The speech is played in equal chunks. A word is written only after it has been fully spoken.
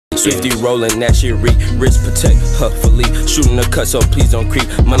Swifty rolling, that shit reek. Wrist protect, fully. Shooting the cut, so please don't creep.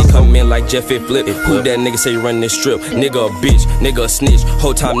 Money come in like Jeff it flip. Who that nigga say run this strip? Nigga a bitch, nigga a snitch.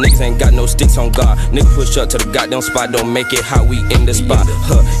 Whole time niggas ain't got no sticks on God. Nigga push up to the goddamn spot, don't make it how we in the spot.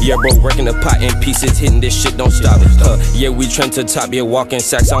 Yeah, bro, working the pot in pieces, hitting this shit, don't stop. Yeah, we trend to top, yeah, walking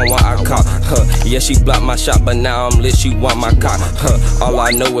sacks, I don't want our cop. Yeah, she blocked my shot, but now I'm lit, she want my cock. All I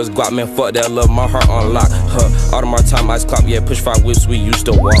know is guap, man, fuck that love, my heart on lock. All of my time, ice clock, yeah, push 5 whips, we used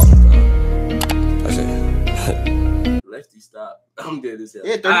to walk. That's it. Lefty, stop. I'm dead as hell.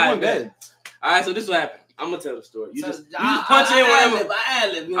 Yeah, 31 dead. Alright, so this is what happened. I'm gonna tell the story. You just I punch in whatever.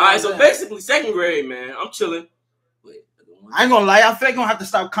 Alright, so saying? basically, 2nd grade, man. I'm chilling. Wait, I ain't gonna lie, I feel like I'm gonna have to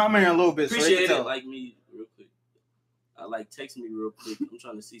stop commenting a little bit. Appreciate so it. Like me, real quick. Text me real quick. I'm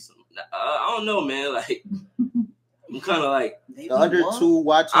trying to see something. I don't know, man. Like, I'm kind of like the other 2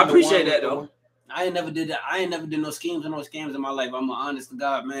 watching. I appreciate that though. I ain't never did that. I ain't never did no schemes or no scams in my life. I'm an honest to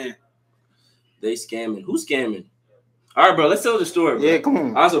God, man. They scamming. Who's scamming? All right, bro. Let's tell the story, bro. Yeah, come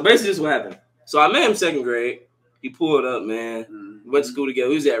on. All right, so basically, this is what happened. So I met him 2nd grade. He pulled up, man. We went to school together.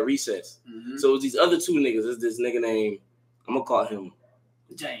 We was at recess. So it was these other 2 niggas. There's this nigga named, I'm gonna call him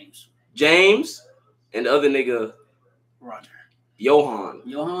James, and the other nigga Roger. Johan.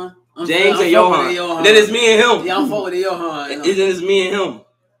 James and Johan. Then it's me and him. Yeah, I'm fucking with the Johan. And then it's me and him.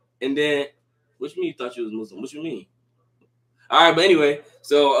 And then, what you mean you thought you was Muslim? What you mean? All right, but anyway,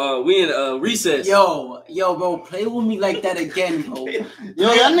 so we in recess. Yo, bro, play with me like that again, bro. Yo,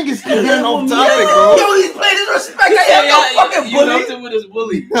 y'all niggas keep getting off topic, bro. Yo, he's playing disrespect. I fucking you bully. him with his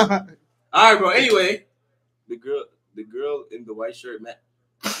bully. All right, bro. Anyway, the girl in the white shirt, Matt.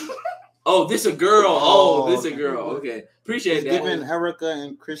 Oh, this a girl. Oh, this a girl. Okay, appreciate that. Giving Erica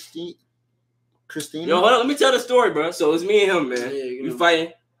and Christina. Yo, hold on. Let me tell the story, bro. So it's me and him, man. We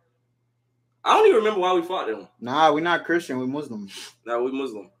fighting. I don't even remember why we fought them. Nah, we're not Christian. We're Muslim. Nah, we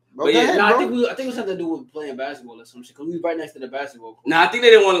Muslim. Bro, but yeah, ahead, I bro. think it was something to do with playing basketball or some shit. Cause we was right next to the basketball court. Nah, I think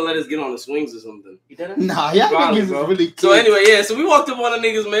they didn't want to let us get on the swings or something. You did it? Nah, y'all niggas is really cute. So anyway, yeah. So we walked up on the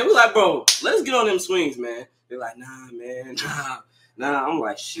niggas, man. We like, bro, let's get on them swings, man. They're like, nah, man, nah. I'm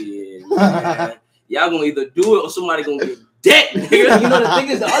like, shit, man. Y'all gonna either do it or somebody gonna get dead. You know the thing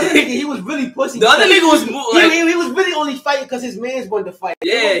is, the other nigga, he was really pussy. The other nigga was like, he was really only fighting because his man's wanted to fight.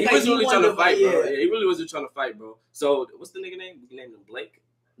 Yeah, he wasn't really trying to fight, bro. Yeah. Yeah, he really wasn't trying to fight, bro. So what's the nigga name? We named him Blake.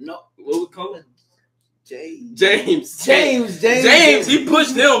 No, what we call him? James. He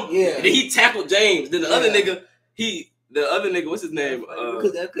pushed him. Yeah. And then he tackled James. Then the other nigga, what's his name?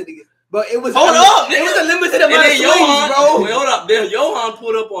 But it was hold up. It was a limited amount of Johan, bro. Wait, hold up. Then Johan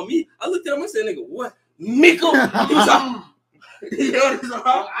pulled up on me. I looked at him. I said, "Nigga, what? Miko?" He was like,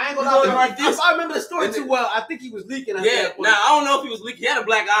 I ain't gonna lie like this. I remember the story too well. I think he was leaking. Yeah. Now I don't know if he was leaking. He had a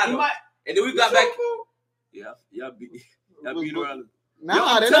black eye. And then we got back. Yeah, y'all beat around.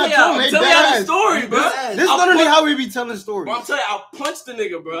 Nah, they're not doing tell me how the story, bro. This is literally how we be telling stories. Bro, I'm telling you, I punched the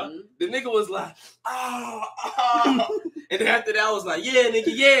nigga, bro. The nigga was like, and then after that, I was like, yeah, nigga,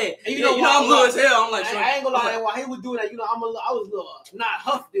 yeah. And you know I'm low as hell. I'm like, I ain't gonna lie. While he was doing that, I was a little not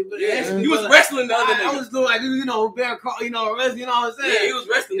huffed, but he was wrestling the other nigga. I was like, bear crawl, wrestling. You know what I'm saying? Yeah, he was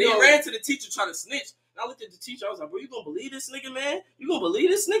wrestling. He ran to the teacher trying to snitch. I looked at the teacher. I was like, bro, you gonna believe this nigga, man? You gonna believe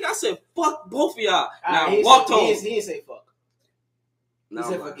this nigga? I said, fuck both of y'all. Now I walked home. He didn't say fuck. No,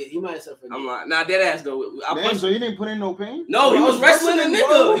 he might have said forget. I'm like, nah, dead ass though. Damn, so you didn't put in no pain? No, he was wrestling the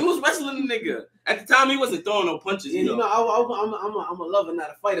nigga. He was wrestling the nigga. At the time, he wasn't throwing no punches. Yeah, I'm a lover,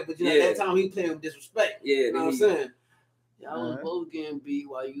 not a fighter. But at that time, he playing with disrespect. Yeah, you know what I'm saying? Y'all was both getting beat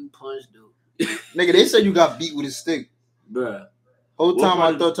while you punched dude. Nigga, they said you got beat with a stick, bruh. Whole time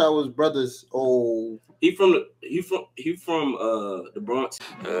I thought y'all was brothers. Oh, he from the Bronx.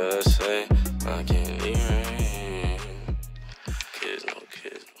 Say I can't even.